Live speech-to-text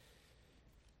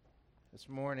This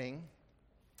morning,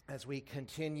 as we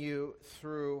continue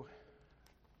through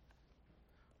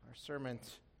our sermon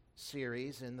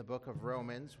series in the book of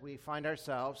Romans, we find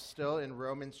ourselves still in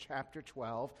Romans chapter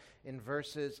 12 in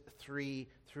verses 3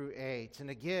 through 8. And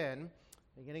again,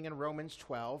 beginning in Romans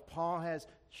 12, Paul has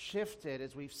shifted,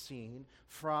 as we've seen,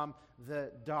 from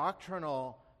the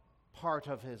doctrinal part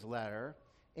of his letter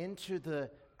into the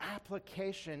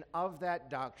application of that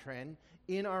doctrine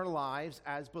in our lives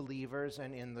as believers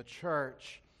and in the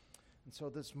church. And so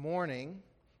this morning,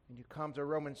 when you come to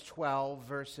Romans 12,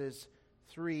 verses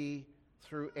 3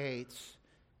 through 8,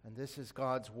 and this is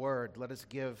God's word, let us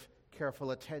give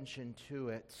careful attention to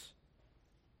it.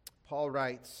 Paul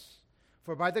writes,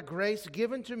 "For by the grace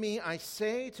given to me, I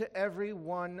say to every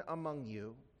one among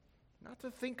you, not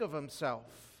to think of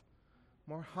himself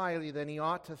more highly than he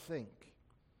ought to think,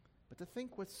 but to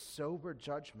think with sober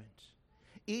judgment,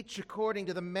 each according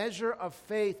to the measure of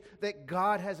faith that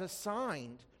God has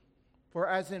assigned. For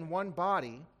as in one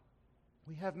body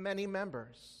we have many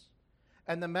members,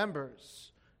 and the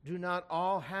members do not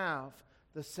all have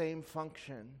the same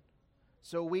function.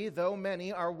 So we, though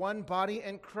many, are one body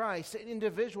in Christ, and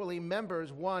individually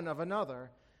members one of another.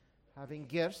 Having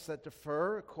gifts that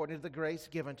differ according to the grace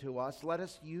given to us, let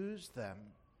us use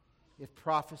them. If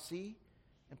prophecy,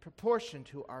 in proportion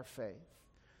to our faith.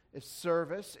 If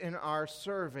service, in our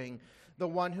serving. The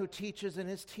one who teaches in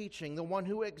his teaching. The one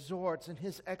who exhorts in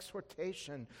his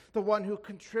exhortation. The one who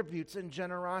contributes in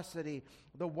generosity.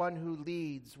 The one who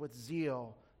leads with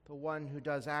zeal. The one who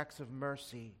does acts of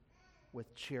mercy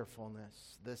with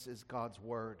cheerfulness." This is God's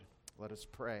word. Let us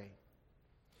pray.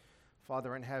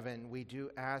 Father in heaven, we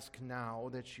do ask now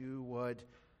that you would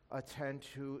attend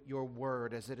to your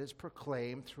word as it is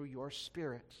proclaimed through your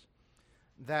Spirit,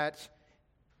 that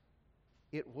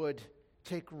it would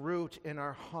take root in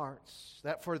our hearts,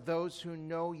 that for those who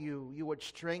know you, you would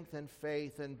strengthen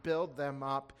faith and build them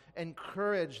up,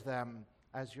 encourage them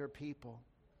as your people.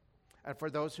 And for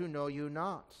those who know you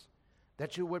not,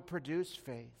 that you would produce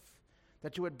faith,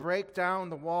 that you would break down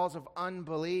the walls of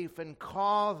unbelief and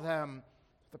call them,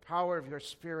 the power of your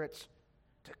Spirit,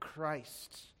 to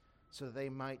Christ, so that they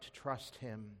might trust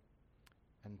him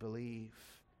and believe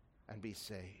and be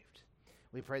saved.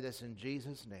 We pray this in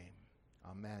Jesus' name.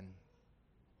 Amen.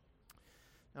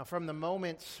 Now, from the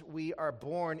moment we are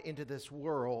born into this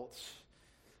world,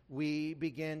 we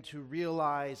begin to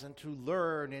realize and to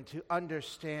learn and to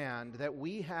understand that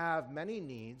we have many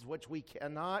needs which we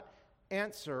cannot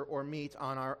answer or meet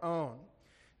on our own.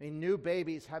 I mean, new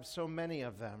babies have so many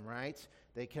of them, right?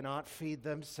 They cannot feed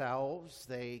themselves,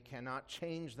 they cannot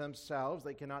change themselves,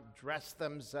 they cannot dress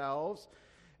themselves.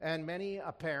 And many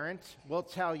a parent will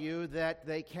tell you that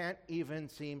they can't even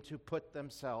seem to put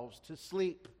themselves to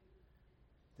sleep.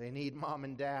 They need mom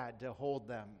and dad to hold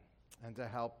them and to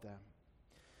help them.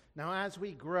 Now, as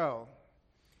we grow,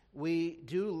 we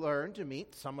do learn to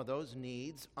meet some of those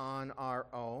needs on our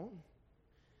own.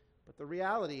 But the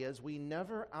reality is we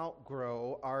never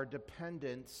outgrow our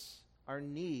dependence, our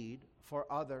need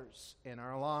for others in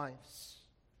our lives.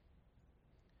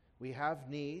 We have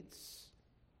needs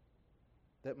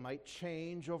that might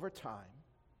change over time.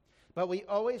 But we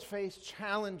always face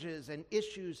challenges and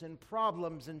issues and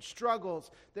problems and struggles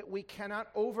that we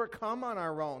cannot overcome on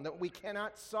our own, that we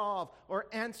cannot solve or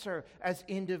answer as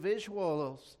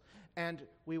individuals. And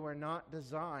we were not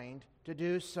designed to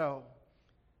do so.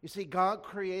 You see, God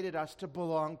created us to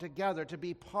belong together, to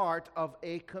be part of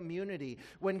a community.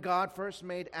 When God first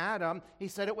made Adam, he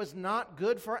said it was not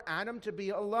good for Adam to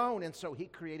be alone, and so he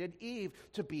created Eve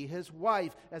to be his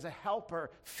wife as a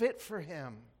helper fit for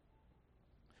him.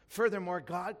 Furthermore,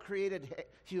 God created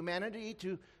humanity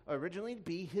to originally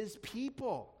be his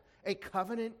people, a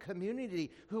covenant community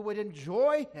who would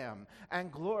enjoy him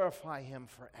and glorify him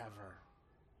forever.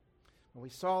 We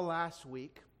saw last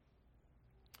week,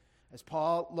 as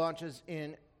Paul launches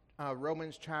in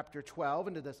Romans chapter 12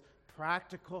 into this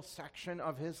practical section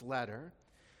of his letter,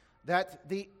 that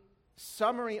the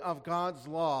summary of God's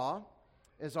law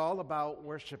is all about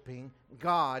worshiping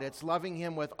God. It's loving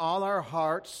him with all our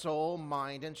heart, soul,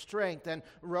 mind, and strength. And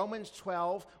Romans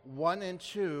 12, 1 and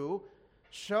 2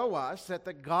 show us that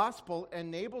the gospel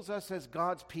enables us as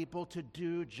God's people to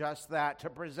do just that, to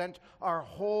present our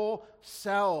whole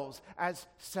selves as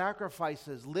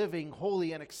sacrifices, living,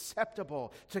 holy, and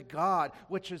acceptable to God,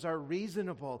 which is our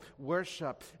reasonable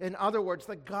worship. In other words,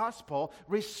 the gospel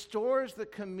restores the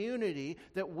community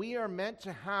that we are meant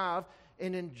to have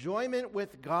in enjoyment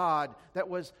with God that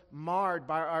was marred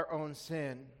by our own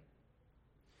sin.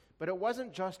 But it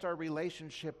wasn't just our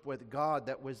relationship with God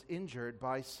that was injured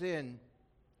by sin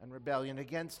and rebellion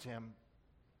against him.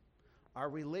 our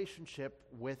relationship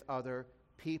with other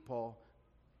people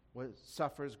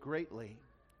suffers greatly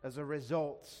as a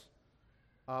result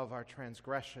of our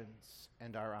transgressions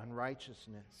and our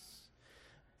unrighteousness.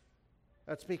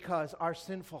 That's because our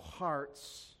sinful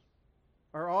hearts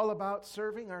are all about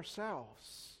serving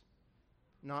ourselves,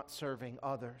 not serving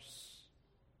others.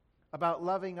 About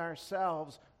loving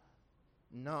ourselves,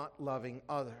 not loving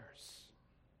others.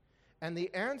 And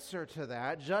the answer to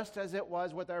that, just as it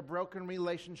was with our broken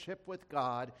relationship with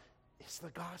God, is the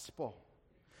gospel.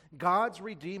 God's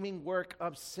redeeming work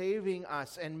of saving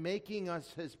us and making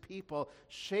us His people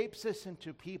shapes us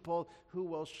into people who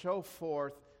will show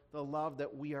forth the love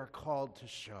that we are called to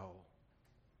show.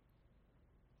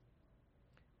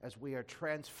 As we are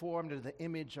transformed into the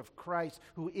image of Christ,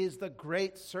 who is the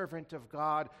great servant of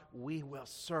God, we will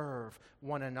serve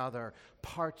one another.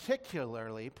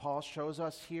 Particularly, Paul shows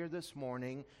us here this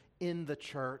morning, in the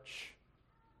church.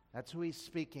 That's who he's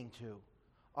speaking to.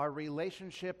 Our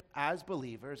relationship as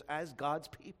believers, as God's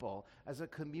people, as a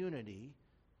community,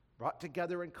 brought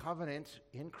together in covenant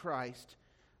in Christ,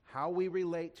 how we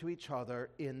relate to each other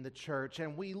in the church.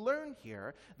 And we learn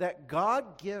here that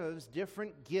God gives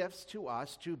different gifts to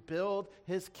us to build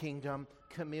His kingdom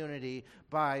community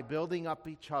by building up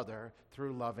each other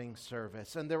through loving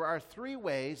service. And there are three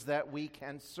ways that we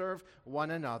can serve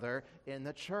one another in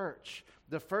the church.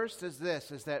 The first is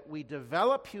this, is that we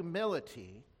develop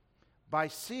humility by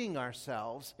seeing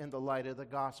ourselves in the light of the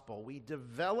gospel. We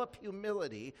develop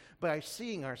humility by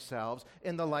seeing ourselves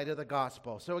in the light of the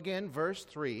gospel. So again, verse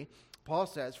 3, Paul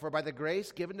says, "For by the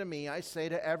grace given to me, I say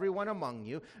to everyone among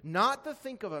you, not to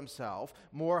think of himself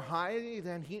more highly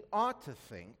than he ought to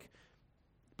think,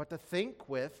 but to think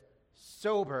with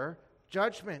sober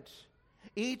judgment,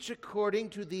 each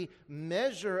according to the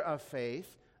measure of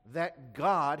faith that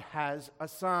God has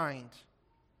assigned."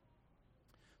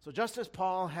 So just as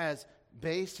Paul has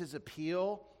based his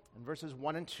appeal in verses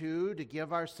 1 and 2 to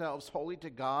give ourselves wholly to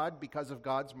God because of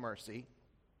God's mercy,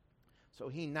 so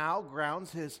he now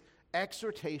grounds his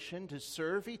exhortation to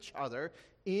serve each other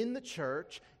in the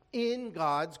church in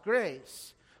God's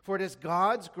grace. For it is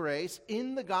God's grace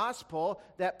in the gospel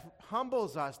that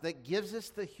humbles us, that gives us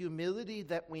the humility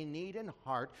that we need in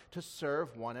heart to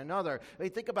serve one another. I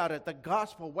mean, think about it. The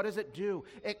gospel, what does it do?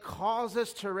 It calls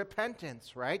us to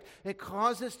repentance, right? It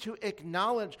calls us to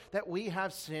acknowledge that we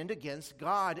have sinned against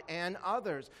God and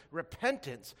others.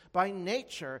 Repentance, by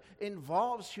nature,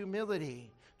 involves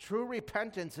humility. True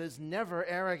repentance is never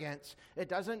arrogance. It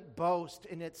doesn't boast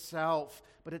in itself,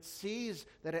 but it sees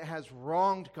that it has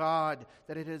wronged God,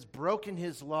 that it has broken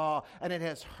His law, and it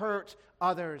has hurt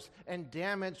others and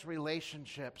damaged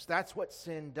relationships. That's what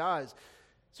sin does.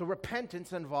 So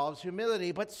repentance involves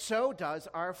humility, but so does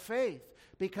our faith,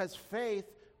 because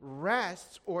faith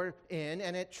rests in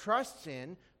and it trusts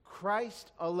in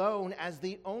Christ alone as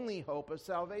the only hope of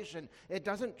salvation. It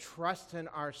doesn't trust in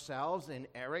ourselves in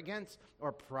arrogance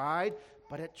or pride,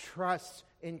 but it trusts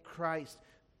in Christ.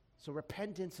 So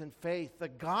repentance and faith, the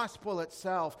gospel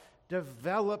itself,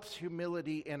 develops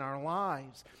humility in our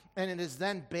lives. And it is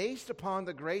then based upon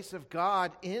the grace of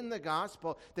God in the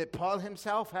gospel that Paul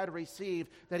himself had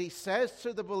received, that he says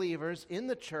to the believers in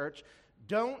the church,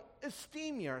 don't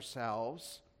esteem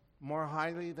yourselves more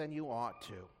highly than you ought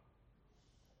to.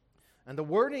 And the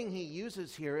wording he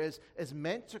uses here is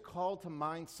meant to call to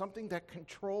mind something that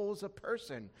controls a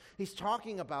person. He's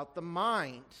talking about the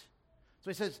mind.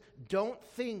 So he says, don't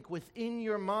think within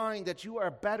your mind that you are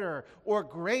better or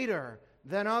greater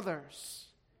than others.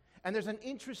 And there's an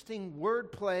interesting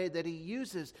wordplay that he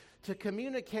uses to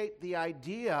communicate the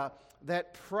idea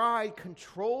that pride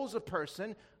controls a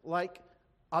person like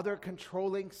other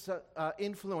controlling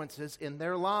influences in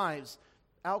their lives,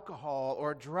 alcohol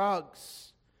or drugs.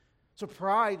 So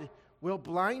pride will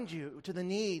blind you to the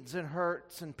needs and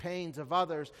hurts and pains of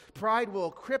others. Pride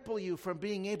will cripple you from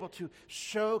being able to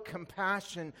show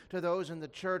compassion to those in the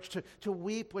church, to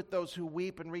weep with those who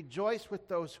weep and rejoice with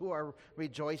those who are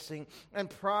rejoicing. And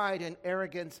pride and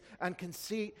arrogance and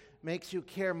conceit makes you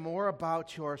care more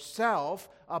about yourself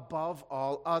above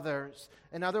all others.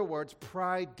 In other words,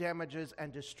 pride damages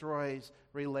and destroys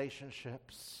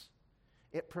relationships.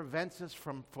 It prevents us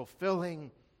from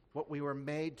fulfilling what we were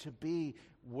made to be,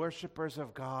 worshipers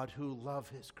of God who love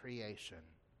His creation.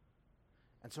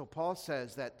 And so Paul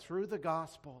says that through the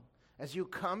gospel, as you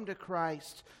come to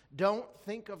Christ, don't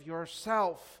think of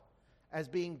yourself as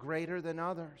being greater than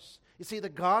others. You see, the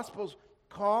gospel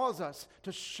calls us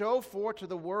to show forth to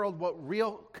the world what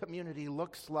real community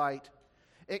looks like.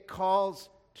 It calls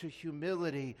to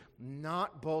humility,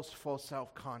 not boastful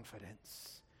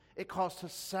self-confidence. It calls to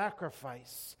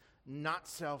sacrifice, not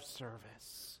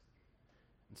self-service.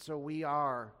 And so we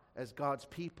are, as God's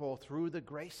people, through the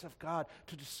grace of God,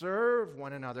 to serve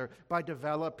one another by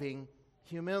developing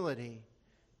humility.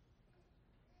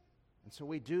 And so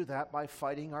we do that by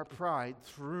fighting our pride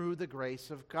through the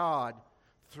grace of God,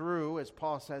 through, as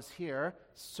Paul says here,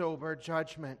 sober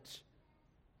judgment.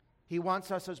 He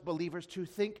wants us as believers to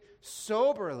think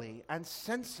soberly and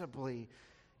sensibly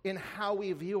in how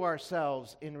we view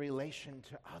ourselves in relation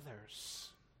to others.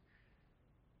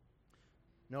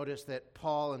 Notice that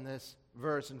Paul in this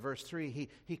verse, in verse 3,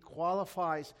 he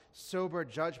qualifies sober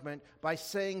judgment by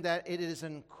saying that it is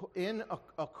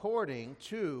according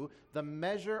to the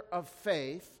measure of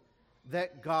faith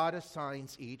that God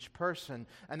assigns each person.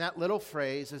 And that little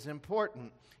phrase is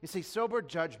important. You see, sober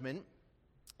judgment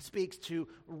speaks to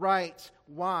right,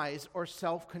 wise, or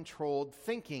self-controlled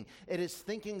thinking. It is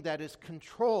thinking that is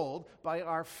controlled by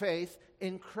our faith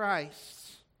in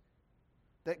Christ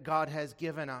that God has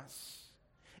given us.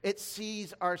 It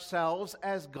sees ourselves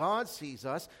as God sees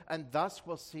us, and thus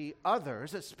will see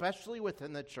others, especially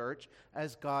within the church,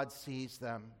 as God sees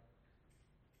them.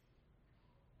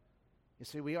 You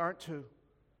see, we aren't to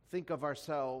think of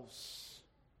ourselves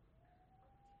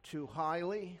too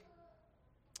highly,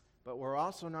 but we're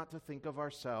also not to think of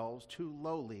ourselves too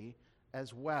lowly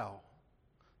as well.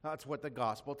 That's what the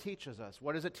gospel teaches us.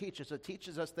 What does it teach us? It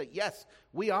teaches us that, yes,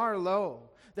 we are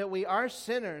low, that we are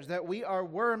sinners, that we are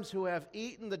worms who have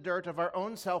eaten the dirt of our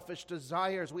own selfish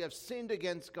desires. We have sinned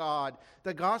against God.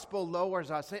 The gospel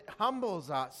lowers us. It humbles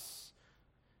us.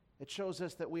 It shows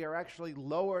us that we are actually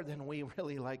lower than we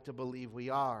really like to believe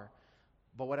we are.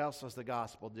 But what else does the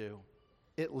gospel do?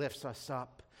 It lifts us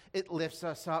up. It lifts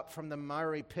us up from the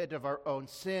miry pit of our own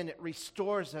sin. It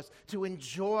restores us to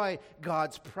enjoy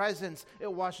God's presence.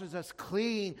 It washes us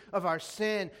clean of our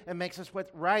sin and makes us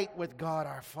right with God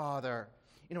our Father.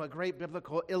 You know, a great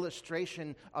biblical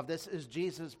illustration of this is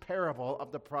Jesus' parable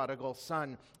of the prodigal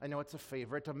son. I know it's a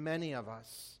favorite of many of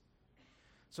us.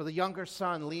 So the younger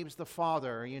son leaves the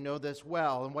father. You know this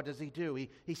well. And what does he do?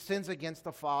 He sins against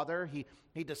the father.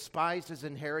 He despised his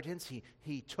inheritance.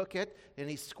 He took it and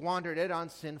he squandered it on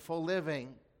sinful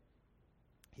living.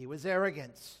 He was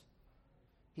arrogant.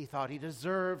 He thought he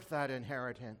deserved that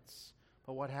inheritance.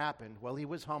 But what happened? Well, he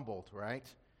was humbled, right?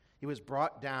 He was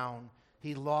brought down.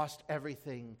 He lost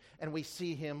everything. And we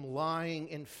see him lying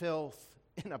in filth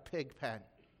in a pig pen.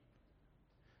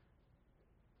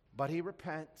 But he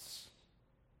repents.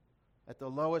 At the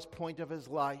lowest point of his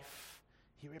life,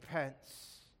 he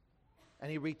repents. And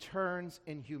he returns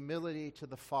in humility to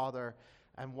the Father.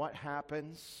 And what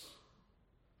happens?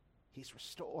 He's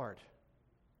restored.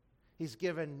 He's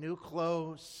given new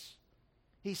clothes.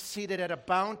 He's seated at a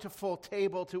bountiful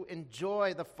table to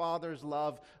enjoy the Father's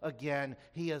love again.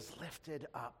 He is lifted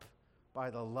up by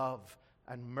the love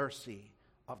and mercy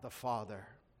of the Father.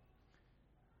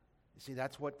 You see,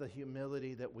 that's what the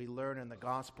humility that we learn in the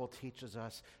gospel teaches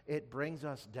us. It brings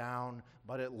us down,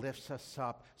 but it lifts us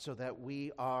up so that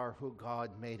we are who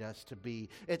God made us to be.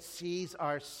 It sees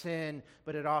our sin,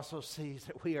 but it also sees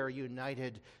that we are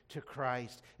united to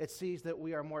Christ. It sees that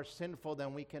we are more sinful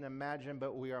than we can imagine,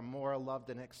 but we are more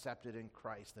loved and accepted in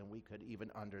Christ than we could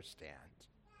even understand.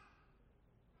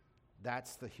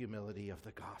 That's the humility of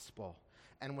the gospel.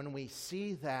 And when we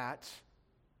see that,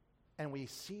 and we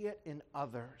see it in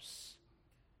others,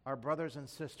 our brothers and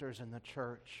sisters in the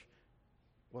church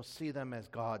will see them as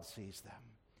God sees them.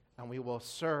 And we will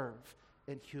serve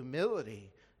in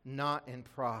humility, not in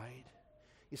pride.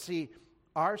 You see,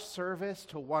 our service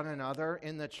to one another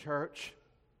in the church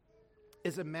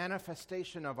is a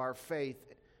manifestation of our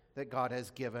faith that God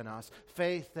has given us.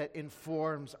 Faith that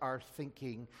informs our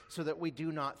thinking so that we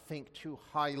do not think too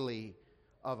highly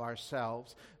of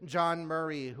ourselves. John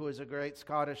Murray, who is a great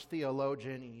Scottish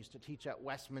theologian, he used to teach at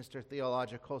Westminster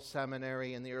Theological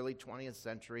Seminary in the early 20th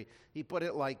century. He put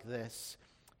it like this.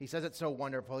 He says it's so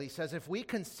wonderful. He says, if we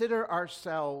consider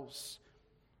ourselves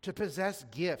to possess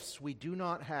gifts we do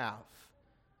not have,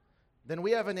 then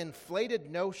we have an inflated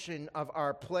notion of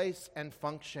our place and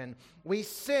function. We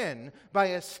sin by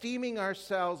esteeming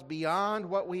ourselves beyond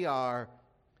what we are,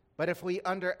 but if we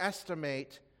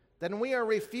underestimate, then we are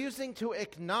refusing to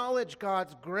acknowledge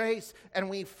God's grace, and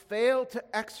we fail to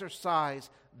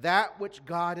exercise that which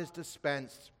God has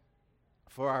dispensed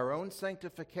for our own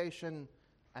sanctification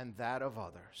and that of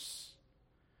others.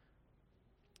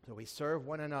 So we serve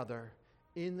one another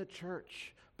in the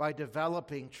church by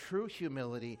developing true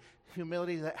humility,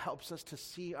 humility that helps us to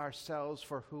see ourselves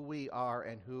for who we are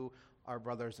and who our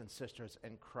brothers and sisters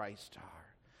in Christ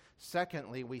are.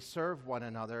 Secondly, we serve one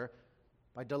another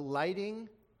by delighting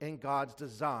in God's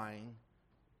design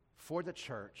for the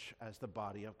church as the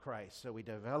body of Christ. So we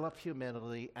develop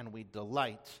humility and we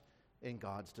delight in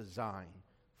God's design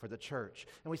for the church.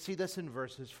 And we see this in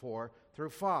verses 4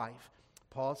 through 5.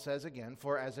 Paul says again,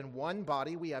 "For as in one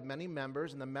body we have many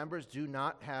members, and the members do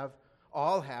not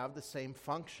all have the same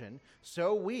function,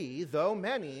 so we, though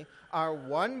many, are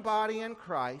one body in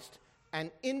Christ,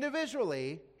 and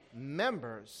individually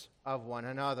members of one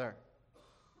another."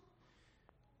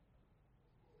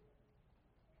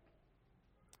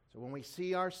 So when we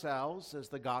see ourselves, as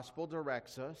the gospel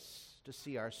directs us to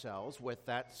see ourselves, with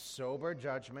that sober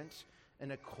judgment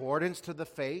in accordance to the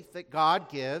faith that God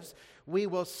gives, we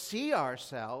will see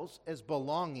ourselves as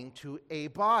belonging to a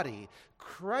body,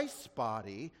 Christ's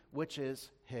body, which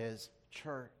is his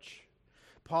church.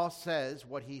 Paul says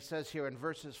what he says here in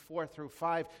verses 4 through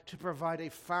 5 to provide a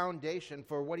foundation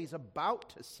for what he's about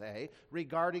to say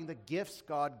regarding the gifts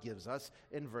God gives us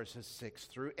in verses 6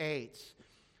 through 8.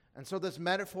 And so this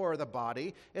metaphor of the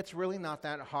body, it's really not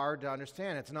that hard to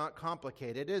understand. It's not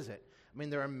complicated, is it? I mean,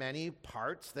 there are many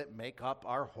parts that make up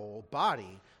our whole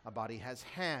body. A body has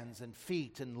hands and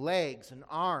feet and legs and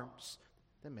arms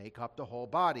that make up the whole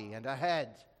body, and a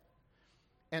head.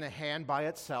 And a hand by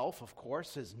itself, of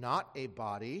course, is not a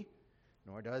body,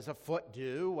 nor does a foot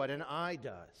do what an eye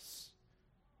does.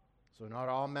 So not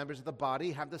all members of the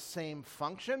body have the same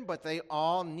function, but they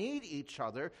all need each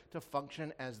other to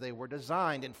function as they were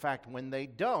designed. In fact, when they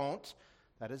don't,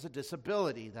 that is a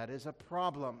disability, that is a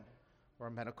problem, or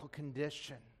a medical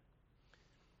condition.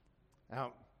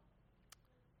 Now,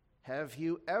 have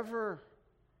you ever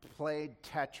played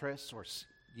Tetris, or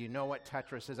you know what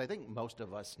Tetris is? I think most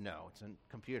of us know. It's a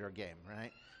computer game,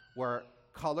 right? Where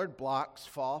colored blocks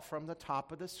fall from the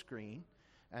top of the screen,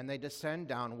 and they descend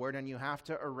downward, and you have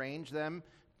to arrange them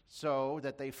so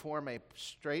that they form a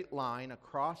straight line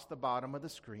across the bottom of the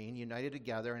screen, united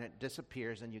together, and it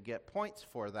disappears, and you get points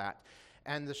for that.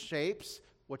 And the shapes,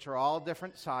 which are all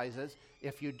different sizes,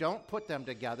 if you don't put them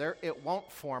together, it won't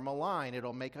form a line.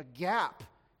 It'll make a gap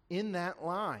in that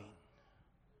line.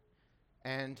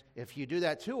 And if you do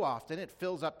that too often, it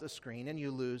fills up the screen and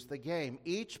you lose the game.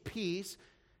 Each piece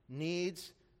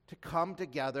needs to come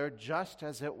together just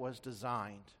as it was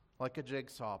designed, like a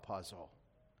jigsaw puzzle,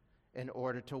 in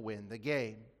order to win the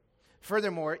game.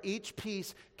 Furthermore, each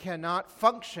piece cannot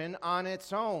function on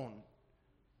its own.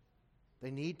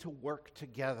 They need to work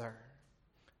together.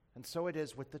 And so it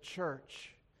is with the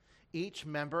church. Each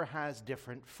member has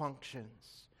different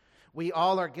functions. We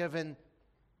all are given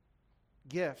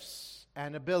gifts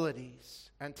and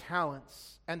abilities and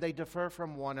talents, and they differ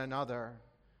from one another.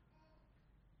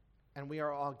 And we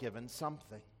are all given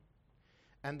something.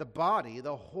 And the body,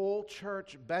 the whole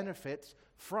church, benefits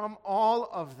from all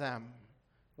of them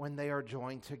when they are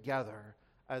joined together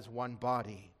as one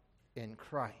body in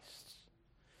Christ.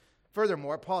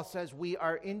 Furthermore, Paul says we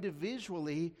are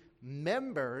individually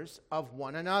members of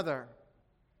one another.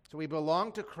 So we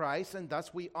belong to Christ, and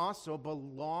thus we also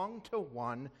belong to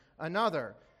one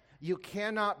another. You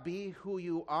cannot be who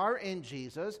you are in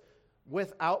Jesus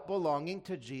without belonging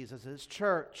to Jesus'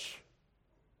 church.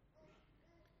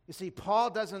 You see, Paul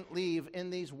doesn't leave in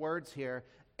these words here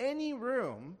any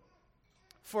room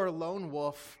for lone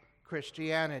wolf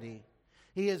Christianity.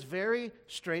 He is very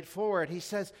straightforward. He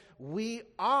says, we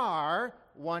are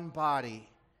one body,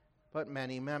 but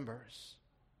many members.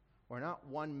 We're not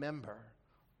one member,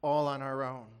 all on our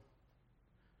own.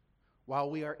 While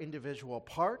we are individual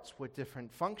parts with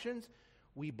different functions,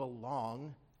 we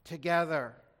belong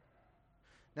together.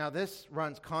 Now, this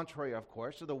runs contrary, of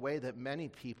course, to the way that many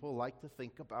people like to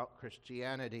think about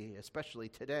Christianity, especially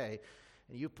today.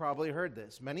 And you've probably heard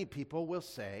this. Many people will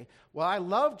say, well, I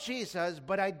love Jesus,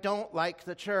 but I don't like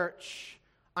the church.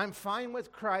 I'm fine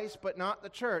with Christ, but not the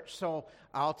church. So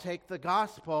I'll take the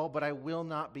gospel, but I will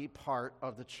not be part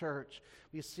of the church.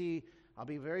 You see, I'll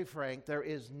be very frank, there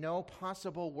is no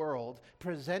possible world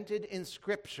presented in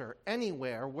Scripture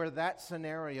anywhere where that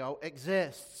scenario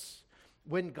exists.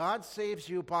 When God saves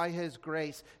you by His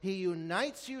grace, He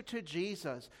unites you to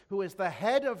Jesus, who is the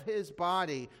head of His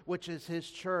body, which is His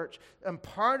church. And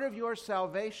part of your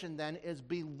salvation then is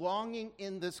belonging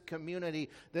in this community,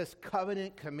 this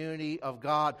covenant community of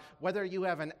God, whether you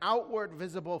have an outward,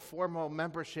 visible, formal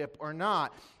membership or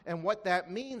not. And what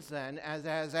that means then,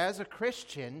 as a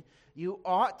Christian, you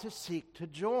ought to seek to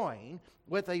join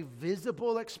with a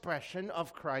visible expression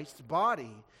of Christ's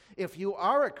body. If you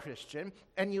are a Christian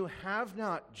and you have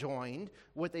not joined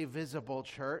with a visible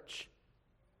church,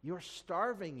 you're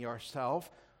starving yourself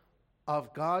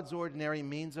of God's ordinary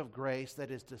means of grace that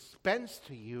is dispensed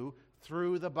to you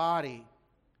through the body.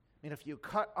 mean, if you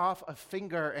cut off a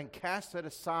finger and cast it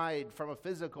aside from a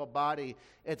physical body,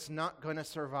 it's not going to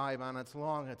survive on its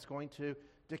own. It's going to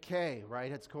decay,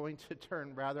 right? It's going to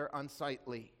turn rather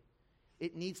unsightly.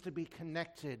 It needs to be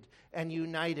connected and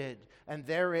united, and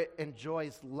there it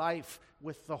enjoys life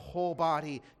with the whole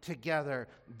body together.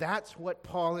 That's what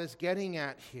Paul is getting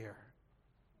at here.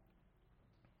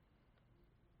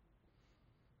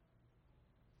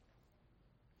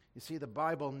 You see, the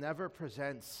Bible never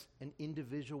presents an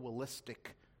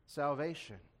individualistic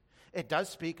salvation. It does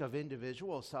speak of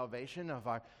individual salvation,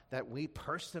 that we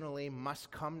personally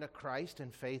must come to Christ in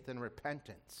faith and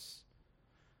repentance.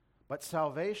 But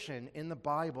salvation in the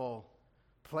Bible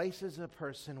places a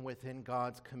person within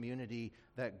God's community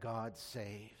that God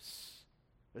saves.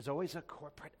 There's always a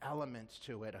corporate element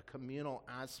to it, a communal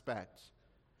aspect.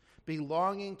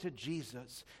 Belonging to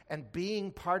Jesus and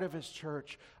being part of his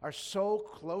church are so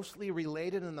closely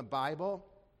related in the Bible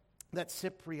that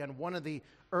Cyprian, one of the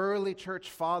early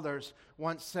church fathers,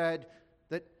 once said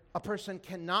that a person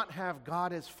cannot have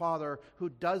God as father who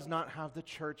does not have the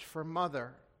church for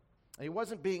mother. He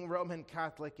wasn't being Roman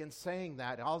Catholic in saying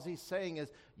that. All he's saying is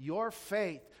your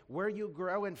faith, where you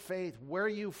grow in faith, where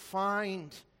you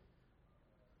find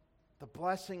the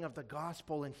blessing of the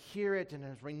gospel and hear it and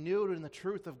is renewed in the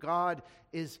truth of God,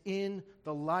 is in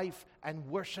the life and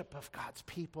worship of God's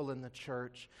people in the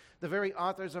church. The very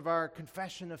authors of our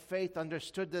Confession of Faith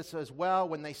understood this as well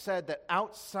when they said that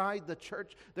outside the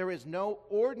church there is no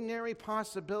ordinary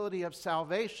possibility of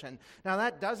salvation. Now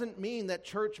that doesn't mean that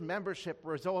church membership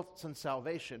results in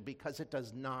salvation, because it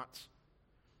does not.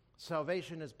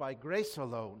 Salvation is by grace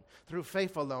alone, through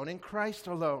faith alone, in Christ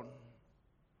alone.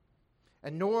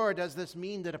 And nor does this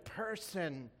mean that a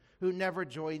person who never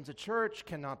joins a church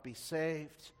cannot be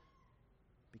saved,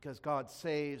 because God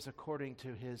saves according to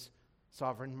his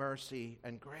sovereign mercy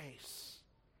and grace.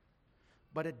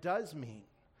 But it does mean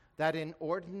that in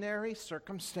ordinary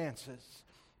circumstances,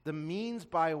 the means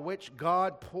by which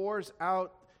God pours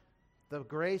out the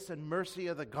grace and mercy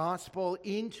of the gospel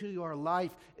into your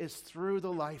life is through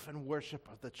the life and worship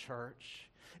of the church.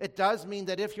 It does mean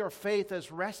that if your faith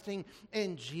is resting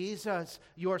in Jesus,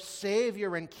 your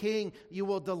Savior and King, you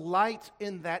will delight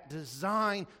in that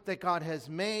design that God has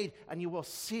made, and you will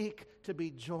seek to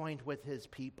be joined with his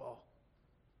people.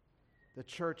 The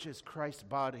church is Christ's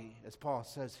body, as Paul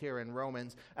says here in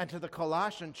Romans. And to the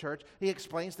Colossian church, he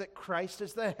explains that Christ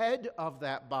is the head of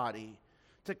that body.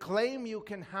 To claim you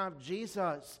can have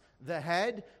Jesus, the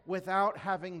head, without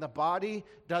having the body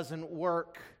doesn't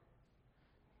work.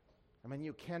 I mean,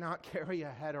 you cannot carry a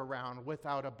head around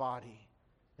without a body.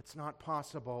 It's not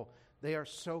possible. They are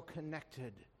so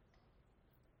connected.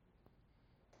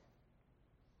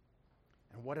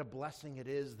 And what a blessing it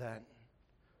is then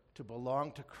to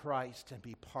belong to Christ and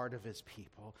be part of his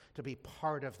people, to be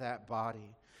part of that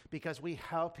body, because we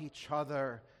help each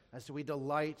other as we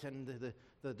delight in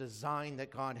the design that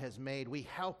God has made. We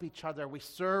help each other. We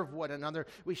serve one another.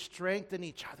 We strengthen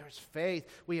each other's faith.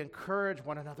 We encourage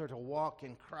one another to walk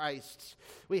in Christ.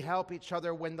 We help each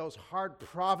other when those hard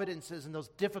providences and those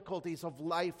difficulties of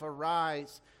life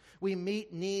arise. We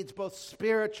meet needs both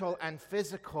spiritual and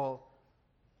physical.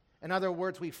 In other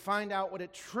words, we find out what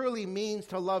it truly means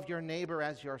to love your neighbor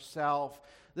as yourself.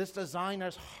 This design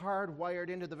is hardwired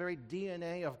into the very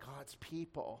DNA of God's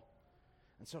people.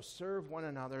 And so serve one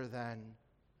another then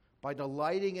by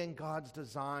delighting in God's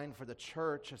design for the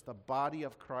church as the body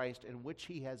of Christ in which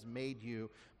he has made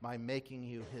you by making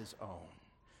you his own.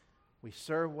 We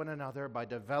serve one another by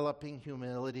developing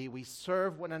humility. We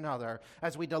serve one another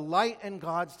as we delight in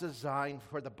God's design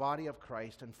for the body of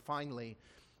Christ. And finally,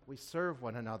 we serve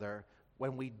one another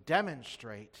when we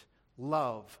demonstrate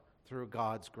love through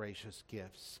God's gracious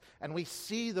gifts. And we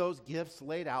see those gifts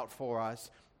laid out for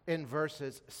us in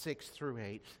verses 6 through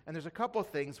 8. And there's a couple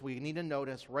things we need to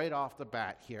notice right off the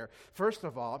bat here. First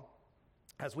of all,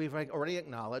 as we've already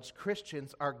acknowledged,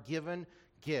 Christians are given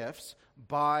gifts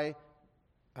by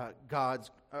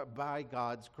God's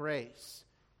grace.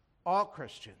 All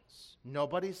Christians.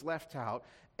 Nobody's left out.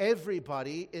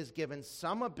 Everybody is given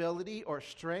some ability or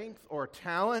strength or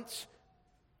talent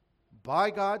by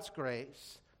God's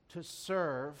grace to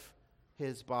serve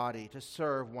his body, to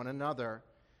serve one another.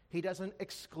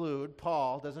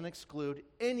 Paul doesn't exclude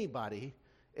anybody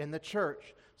in the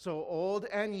church. So old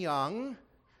and young,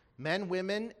 men,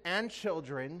 women, and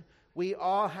children, we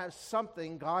all have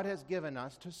something God has given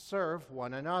us to serve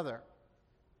one another.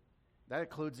 That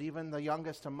includes even the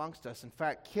youngest amongst us. In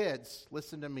fact, kids,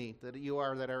 listen to me, that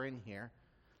are in here.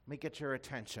 Let me get your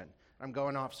attention. I'm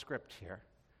going off script here.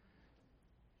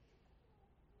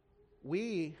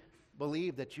 We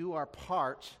believe that you are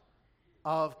part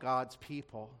of God's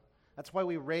people. That's why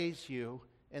we raise you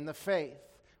in the faith,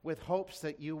 with hopes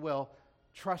that you will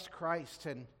trust Christ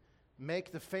and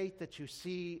make the faith that you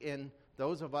see in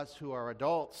those of us who are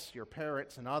adults, your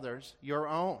parents and others, your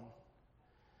own.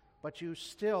 But you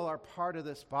still are part of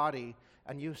this body,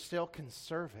 and you still can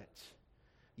serve it.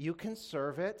 You can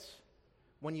serve it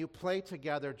when you play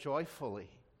together joyfully,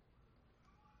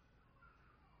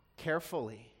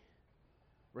 carefully,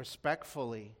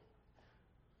 respectfully.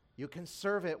 You can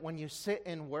serve it when you sit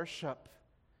in worship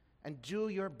and do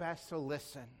your best to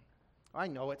listen. I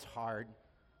know it's hard.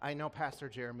 I know Pastor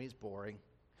Jeremy's boring.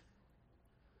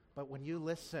 But when you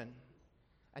listen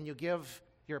and you give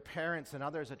your parents and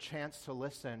others a chance to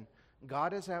listen,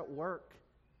 God is at work,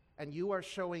 and you are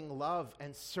showing love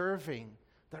and serving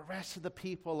the rest of the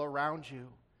people around you.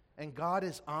 And God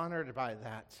is honored by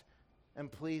that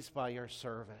and pleased by your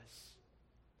service.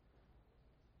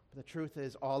 The truth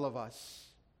is, all of us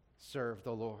serve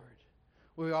the Lord.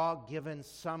 We're all given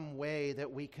some way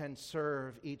that we can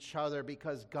serve each other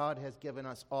because God has given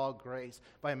us all grace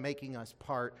by making us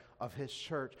part of His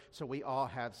church. So we all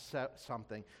have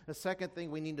something. The second thing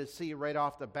we need to see right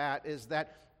off the bat is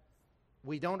that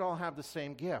we don't all have the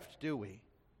same gift, do we?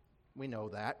 We know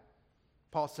that.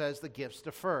 Paul says the gifts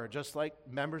differ, just like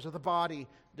members of the body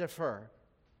differ.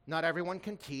 Not everyone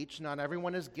can teach. Not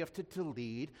everyone is gifted to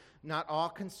lead. Not all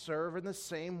can serve in the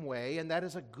same way, and that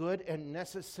is a good and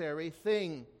necessary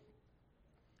thing.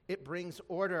 It brings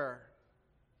order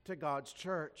to God's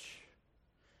church.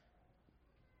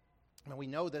 And we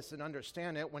know this and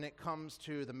understand it when it comes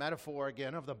to the metaphor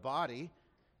again of the body.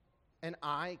 An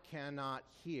eye cannot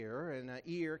hear and an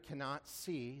ear cannot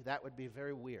see. That would be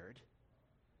very weird.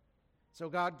 So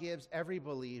God gives every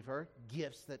believer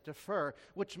gifts that differ,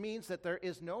 which means that there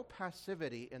is no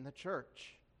passivity in the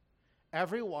church.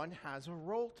 Everyone has a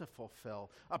role to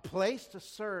fulfill, a place to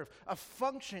serve, a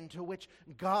function to which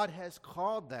God has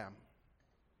called them.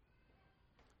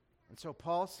 And so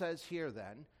Paul says here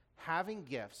then, having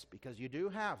gifts, because you do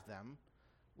have them,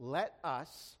 let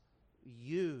us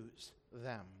use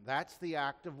them. That's the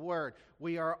active word.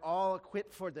 We are all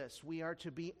equipped for this. We are to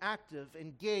be active,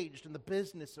 engaged in the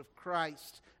business of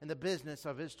Christ and the business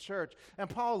of His church. And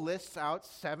Paul lists out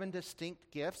 7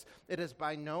 distinct gifts. It is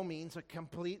by no means a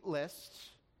complete list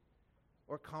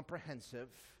or comprehensive.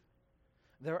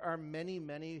 There are many,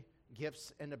 many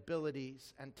gifts and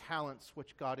abilities and talents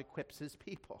which God equips His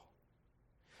people.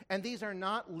 And these are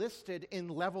not listed in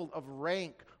level of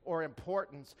rank or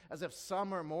importance, as if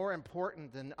some are more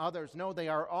important than others. No, they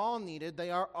are all needed. They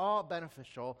are all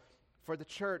beneficial for the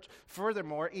church.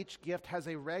 Furthermore, each gift has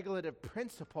a regulative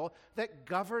principle that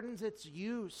governs its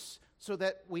use so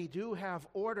that we do have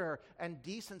order and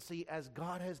decency as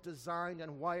God has designed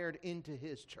and wired into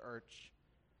His church.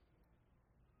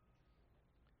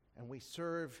 And we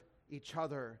serve each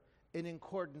other in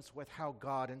accordance with how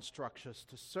God instructs us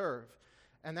to serve.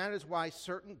 And that is why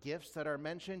certain gifts that are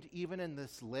mentioned even in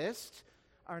this list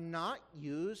are not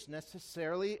used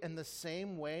necessarily in the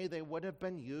same way they would have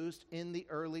been used in the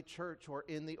early church or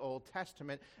in the Old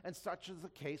Testament. And such is the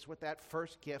case with that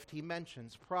first gift he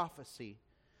mentions, prophecy.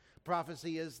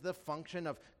 Prophecy is the function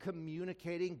of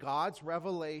communicating God's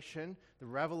revelation, the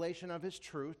revelation of His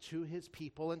truth to His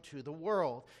people and to the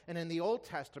world. And in the Old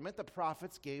Testament, the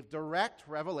prophets gave direct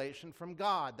revelation from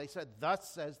God. They said, "Thus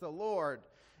says the Lord."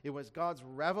 It was God's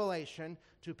revelation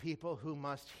to people who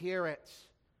must hear it.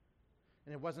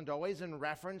 And it wasn't always in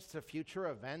reference to future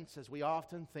events, as we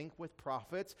often think with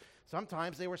prophets.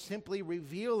 Sometimes they were simply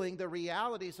revealing the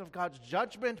realities of God's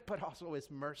judgment, but also His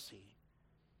mercy.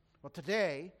 Well,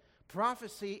 today,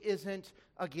 prophecy isn't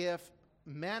a gift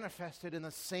manifested in the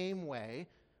same way.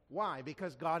 Why?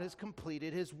 Because God has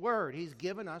completed His Word. He's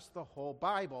given us the whole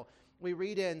Bible. We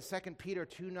read in 2 Peter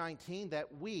 2:19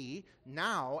 that we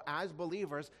now, as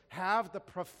believers, have the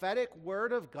prophetic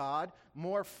word of God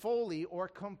more fully or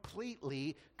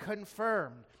completely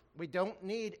confirmed. We don't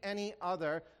need any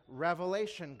other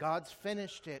revelation. God's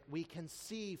finished it. We can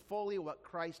see fully what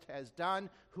Christ has done,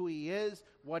 who He is,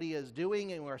 what He is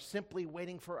doing, and we're simply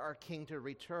waiting for our King to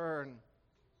return.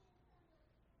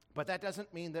 But that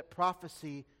doesn't mean that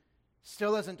prophecy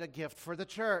still isn't a gift for the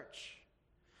church.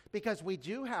 Because we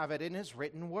do have it in His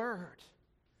written word.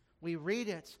 We read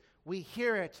it, we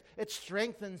hear it, it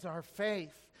strengthens our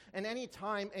faith. And any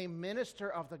time a minister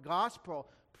of the gospel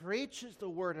preaches the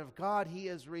word of God, he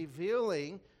is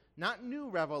revealing, not new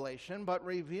revelation, but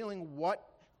revealing what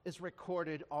is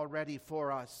recorded already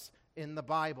for us in the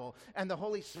Bible. And the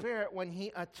Holy Spirit, when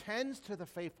He attends to the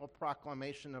faithful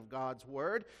proclamation of God's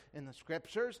Word in the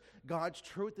Scriptures, God's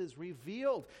truth is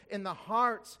revealed in the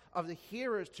hearts of the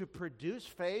hearers to produce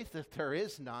faith, if there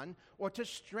is none, or to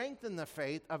strengthen the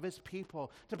faith of His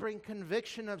people, to bring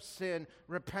conviction of sin,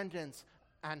 repentance,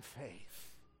 and faith.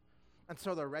 And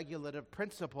so the regulative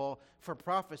principle for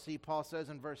prophecy, Paul says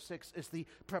in verse 6, is the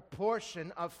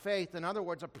proportion of faith. In other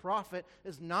words, a prophet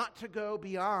is not to go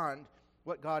beyond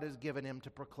what God has given him to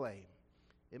proclaim.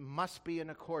 It must be in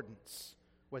accordance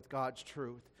with God's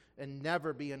truth and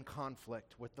never be in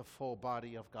conflict with the full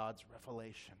body of God's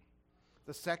revelation.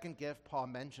 The second gift Paul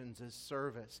mentions is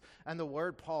service. And the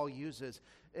word Paul uses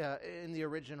in the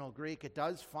original Greek, it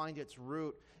does find its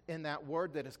root in that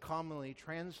word that is commonly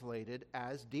translated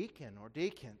as deacon or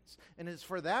deacons. And it's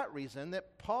for that reason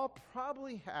that Paul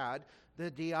probably had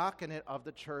the diaconate of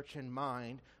the church in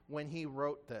mind when he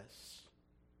wrote this.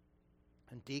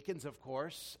 And deacons, of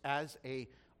course, as a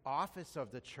office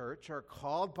of the church, are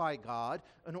called by God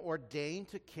and ordained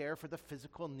to care for the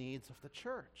physical needs of the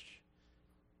church.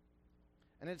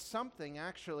 And it's something,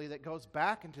 actually, that goes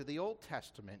back into the Old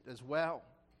Testament as well.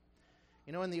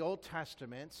 You know, in the Old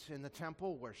Testament, in the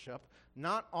temple worship,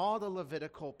 not all the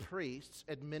Levitical priests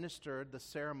administered the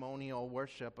ceremonial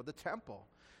worship of the temple.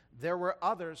 There were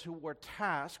others who were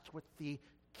tasked with the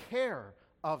care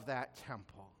of that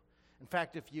temple. In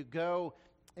fact, if you go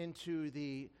into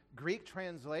the Greek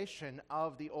translation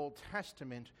of the Old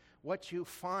Testament, what you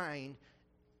find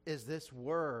is this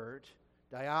word,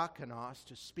 diakonos,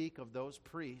 to speak of those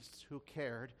priests who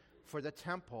cared for the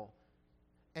temple.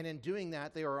 And in doing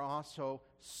that, they were also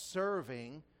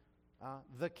serving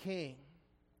the king.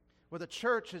 Well, the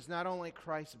church is not only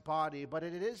Christ's body, but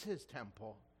it is his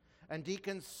temple. And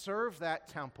deacons serve that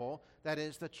temple, that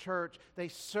is the church. They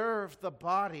serve the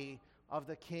body of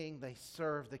the king. They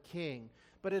serve the king.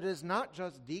 But it is not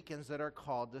just deacons that are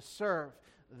called to serve.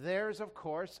 Theirs, of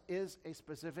course, is a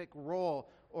specific role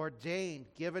ordained,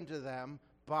 given to them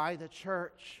by the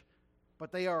church.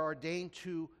 But they are ordained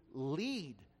to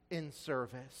lead in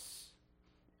service.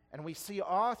 And we see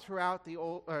all throughout the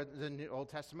Old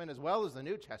Testament as well as the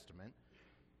New Testament,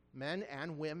 men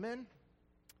and women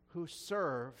who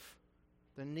serve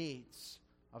the needs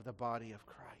of the body of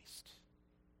Christ.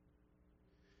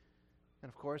 And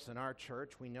of course, in our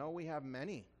church, we know we have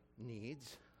many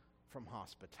needs, from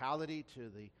hospitality to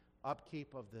the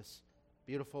upkeep of this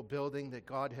beautiful building that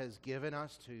God has given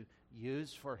us to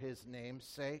use for His name's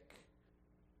sake.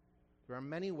 There are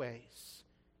many ways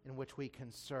in which we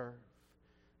can serve.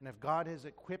 And if God has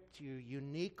equipped you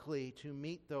uniquely to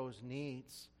meet those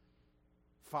needs,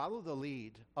 follow the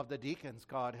lead of the deacons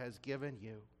God has given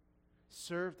you.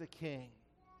 Serve the King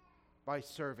by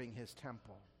serving His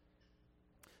temple.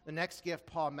 The next gift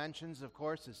Paul mentions, of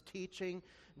course, is teaching.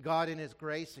 God in His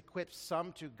grace equips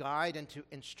some to guide and to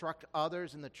instruct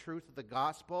others in the truth of the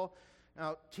gospel.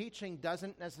 Now, teaching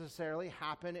doesn't necessarily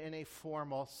happen in a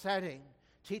formal setting.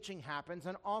 Teaching happens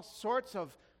in all sorts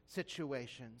of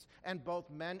situations, and both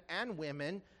men and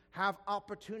women have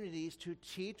opportunities to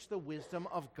teach the wisdom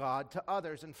of God to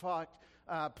others. In fact,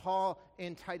 Paul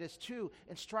in Titus 2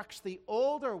 instructs the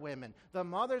older women, the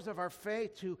mothers of our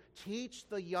faith, to teach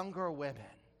the younger women.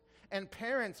 And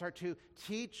parents are to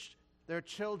teach their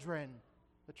children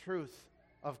the truth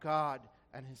of God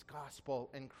and His gospel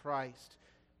in Christ.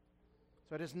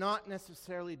 So it is not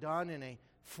necessarily done in a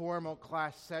formal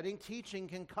class setting. Teaching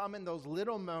can come in those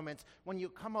little moments when you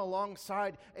come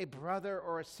alongside a brother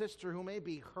or a sister who may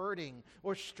be hurting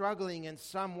or struggling in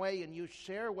some way, and you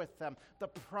share with them the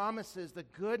promises, the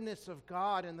goodness of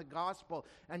God and the gospel,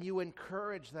 and you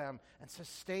encourage them and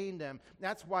sustain them.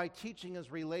 That's why teaching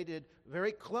is related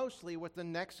very closely with the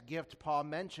next gift Paul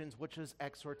mentions, which is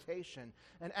exhortation.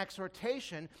 And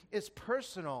exhortation is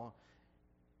personal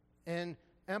and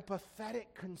empathetic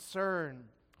concern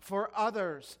for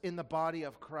others in the body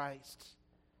of Christ.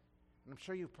 And I'm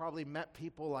sure you've probably met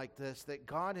people like this, that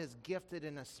God has gifted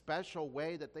in a special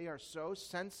way, that they are so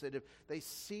sensitive. They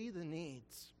see the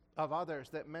needs of others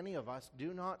that many of us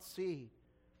do not see.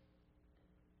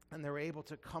 And they're able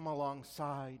to come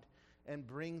alongside and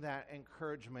bring that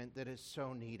encouragement that is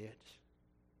so needed.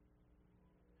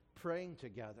 Praying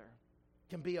together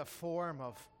can be a form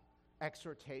of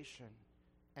exhortation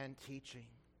and teaching.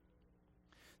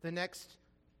 The next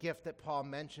gift that Paul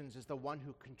mentions is the one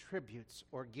who contributes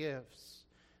or gives.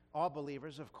 All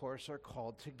believers, of course, are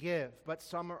called to give, but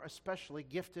some are especially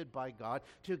gifted by God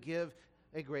to give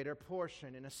a greater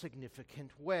portion in a significant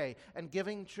way. And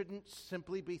giving shouldn't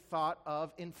simply be thought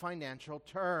of in financial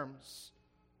terms.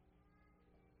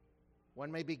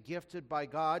 One may be gifted by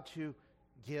God to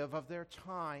give of their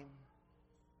time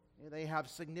They have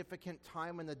significant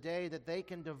time in the day that they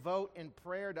can devote in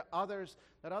prayer to others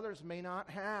that others may not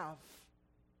have.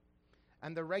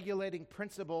 And the regulating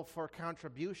principle for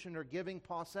contribution or giving,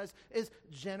 Paul says, is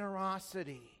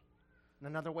generosity. And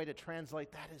another way to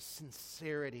translate that is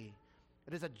sincerity.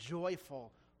 It is a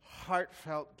joyful,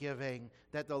 heartfelt giving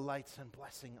that delights in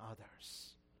blessing others.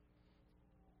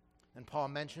 And Paul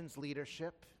mentions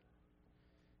leadership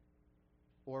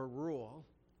or rule.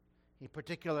 He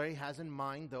particularly has in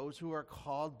mind those who are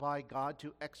called by God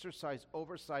to exercise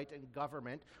oversight and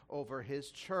government over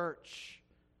his church.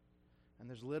 And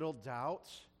there's little doubt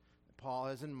Paul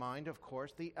has in mind, of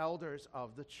course, the elders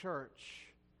of the church.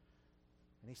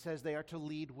 And he says they are to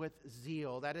lead with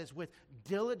zeal, that is, with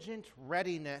diligent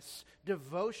readiness,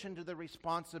 devotion to the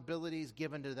responsibilities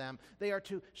given to them. They are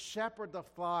to shepherd the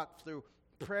flock through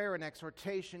prayer and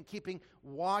exhortation, keeping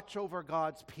watch over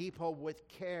God's people with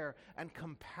care and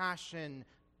compassion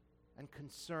and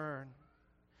concern.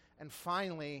 And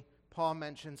finally, Paul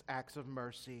mentions acts of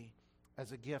mercy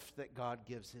as a gift that God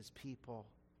gives his people.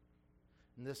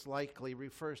 And this likely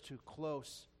refers to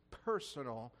close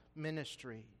personal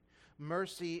ministry.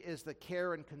 Mercy is the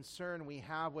care and concern we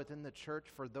have within the church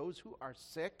for those who are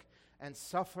sick and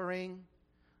suffering,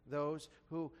 those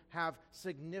who have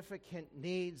significant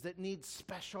needs that need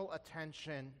special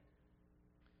attention.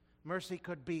 Mercy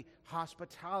could be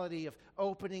hospitality, of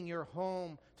opening your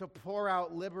home to pour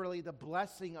out liberally the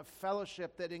blessing of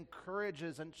fellowship that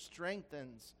encourages and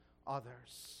strengthens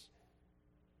others.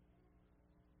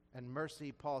 And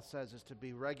mercy, Paul says, is to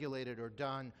be regulated or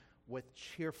done with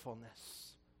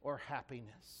cheerfulness or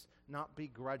happiness, not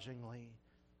begrudgingly,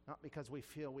 not because we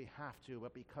feel we have to,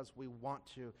 but because we want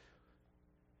to.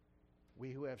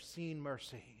 We who have seen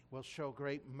mercy will show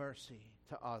great mercy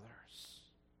to others.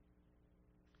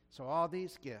 So all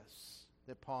these gifts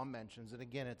that Paul mentions, and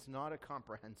again, it's not a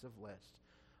comprehensive list,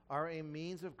 are a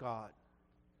means of God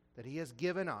that he has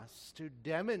given us to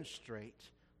demonstrate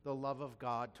the love of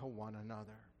God to one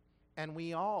another. And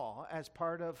we all, as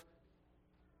part of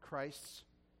Christ's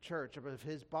church, of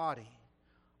his body,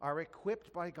 are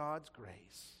equipped by God's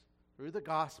grace through the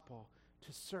gospel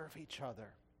to serve each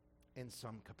other in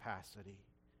some capacity.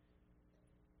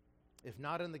 If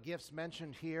not in the gifts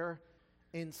mentioned here,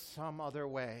 in some other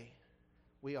way,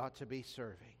 we ought to be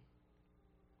serving.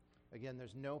 Again,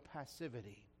 there's no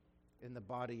passivity in the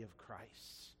body of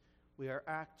Christ. We are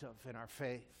active in our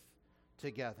faith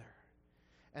together.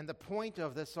 And the point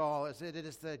of this all is that it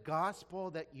is the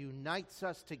gospel that unites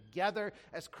us together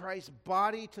as Christ's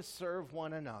body to serve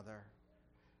one another.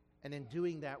 And in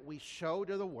doing that, we show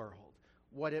to the world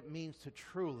what it means to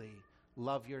truly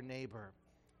love your neighbor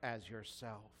as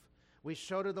yourself. We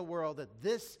show to the world that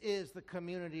this is the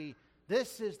community,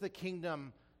 this is the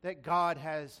kingdom that God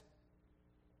has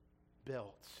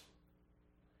built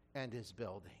and is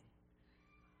building.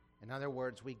 In other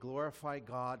words, we glorify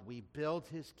God, we build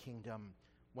his kingdom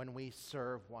when we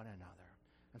serve one another.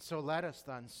 And so let us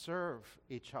then serve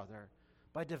each other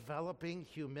by developing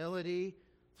humility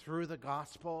through the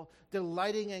gospel,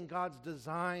 delighting in God's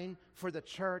design for the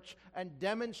church, and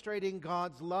demonstrating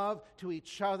God's love to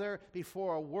each other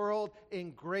before a world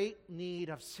in great need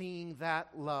of seeing that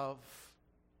love.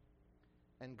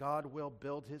 And God will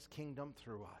build his kingdom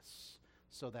through us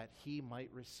so that he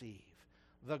might receive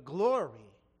the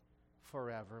glory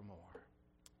forevermore.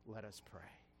 Let us pray.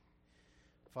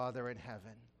 Father in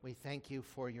heaven, we thank you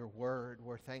for your word.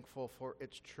 We're thankful for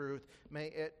its truth. May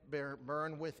it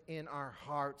burn within our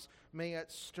hearts. May it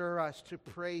stir us to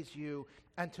praise you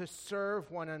and to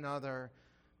serve one another.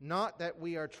 Not that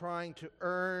we are trying to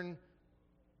earn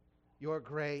your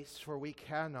grace, for we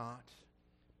cannot,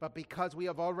 but because we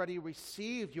have already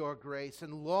received your grace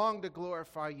and long to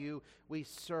glorify you, we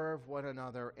serve one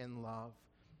another in love.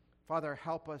 Father,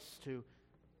 help us to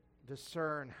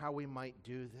discern how we might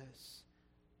do this,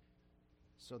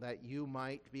 so that you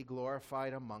might be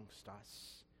glorified amongst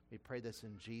us. We pray this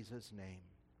in Jesus' name.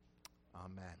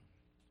 Amen.